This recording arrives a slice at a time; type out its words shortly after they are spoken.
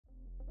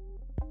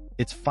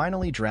It's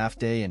finally draft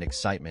day and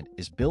excitement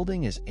is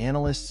building as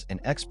analysts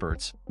and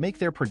experts make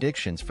their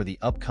predictions for the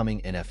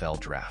upcoming NFL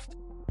draft.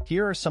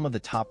 Here are some of the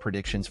top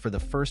predictions for the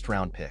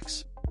first-round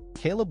picks.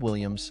 Caleb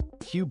Williams,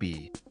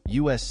 QB,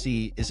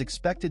 USC, is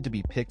expected to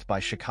be picked by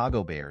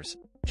Chicago Bears.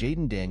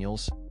 Jaden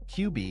Daniels,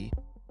 QB,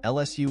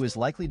 LSU, is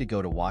likely to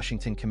go to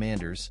Washington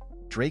Commanders.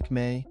 Drake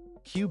May,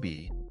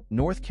 QB,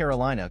 North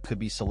Carolina, could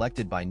be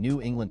selected by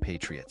New England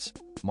Patriots.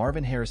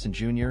 Marvin Harrison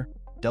Jr.,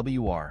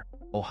 WR,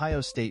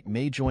 Ohio State,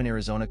 may join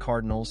Arizona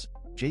Cardinals.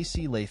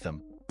 J.C.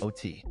 Latham,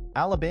 OT,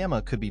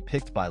 Alabama, could be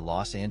picked by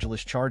Los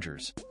Angeles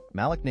Chargers.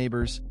 Malik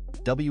Neighbors,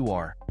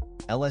 WR,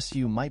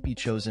 LSU, might be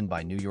chosen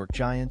by New York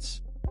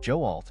Giants.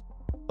 Joe Alt,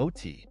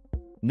 OT,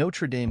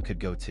 Notre Dame, could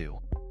go to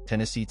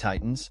Tennessee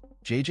Titans.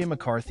 J.J.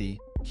 McCarthy,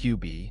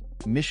 QB,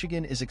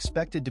 Michigan, is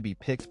expected to be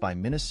picked by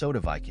Minnesota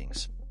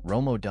Vikings.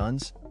 Romo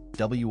Duns,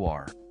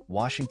 WR,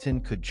 Washington,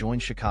 could join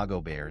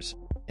Chicago Bears.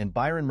 And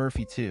Byron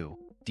Murphy, 2,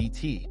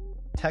 DT,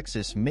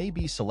 Texas, may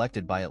be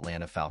selected by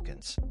Atlanta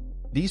Falcons.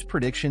 These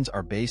predictions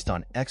are based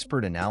on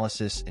expert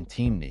analysis and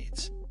team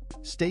needs.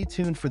 Stay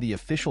tuned for the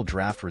official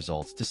draft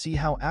results to see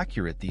how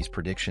accurate these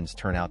predictions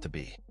turn out to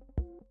be.